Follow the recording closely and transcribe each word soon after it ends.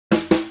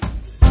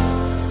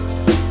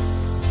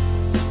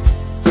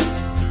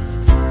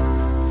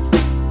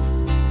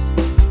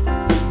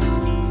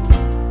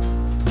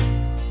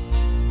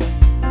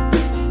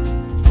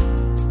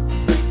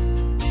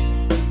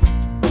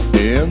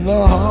In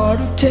the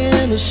heart of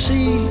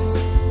Tennessee,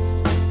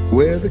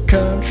 where the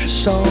country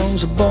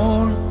songs are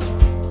born,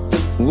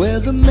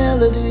 where the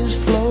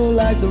melodies flow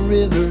like the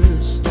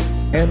rivers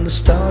and the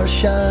stars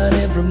shine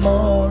every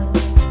morn.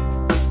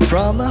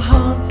 From the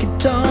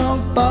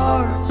honky-tonk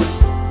bars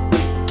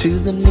to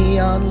the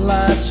neon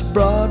lights of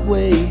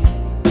Broadway,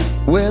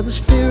 where the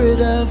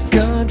spirit of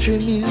country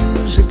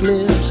music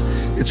lives,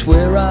 it's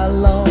where I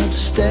long to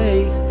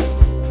stay.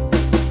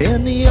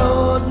 In the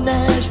old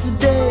Nashville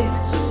days,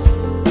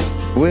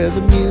 where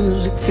the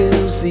music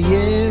fills the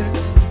air,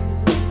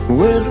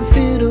 where the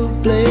fiddle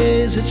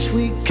plays its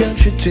sweet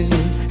country tune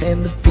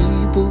and the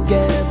people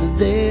gather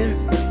there.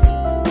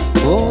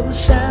 Oh, the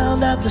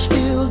sound of the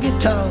steel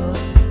guitar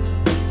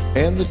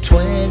and the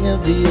twang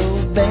of the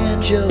old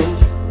banjo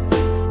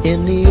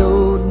in the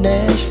old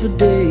Nashville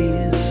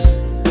days,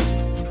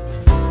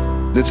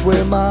 that's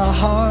where my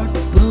heart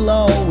will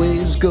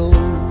always go.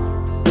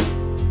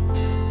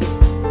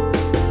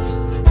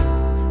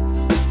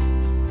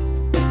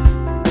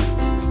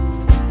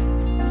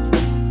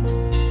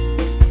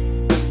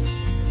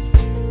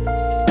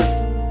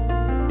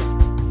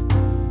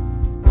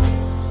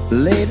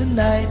 Late at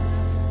night,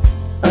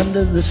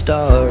 under the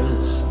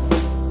stars,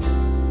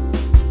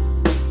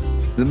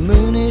 the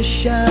moon is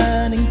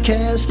shining,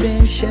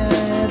 casting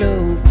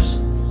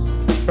shadows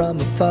from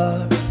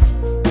afar.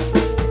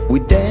 We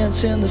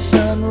dance in the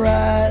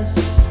sunrise,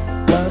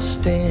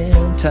 lost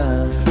in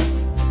time.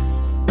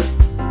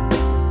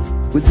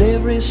 With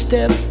every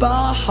step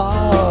our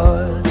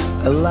hearts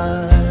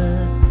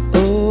align.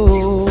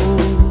 Oh,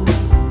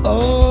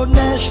 oh,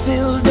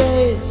 Nashville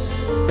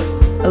days,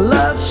 a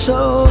love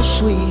so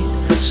sweet,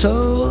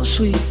 so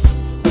sweet,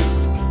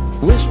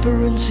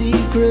 whispering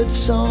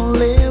secrets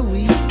only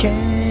we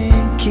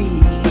can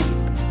keep.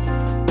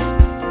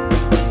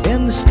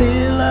 In the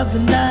still of the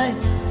night,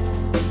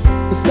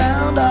 we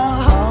found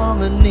our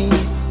harmony.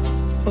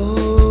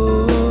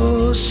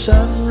 Oh,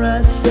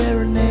 sunrise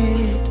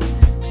serenade,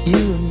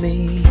 you and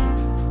me.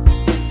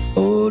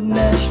 Oh,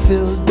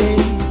 Nashville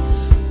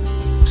days,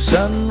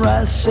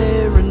 sunrise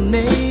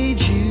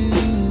serenade, you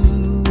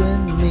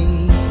and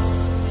me.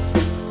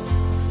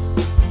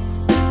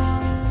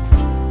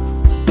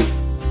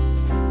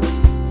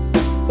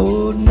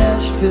 Oh,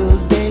 Nashville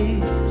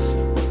days,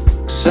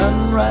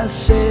 sunrise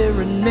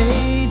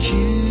serenade,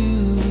 you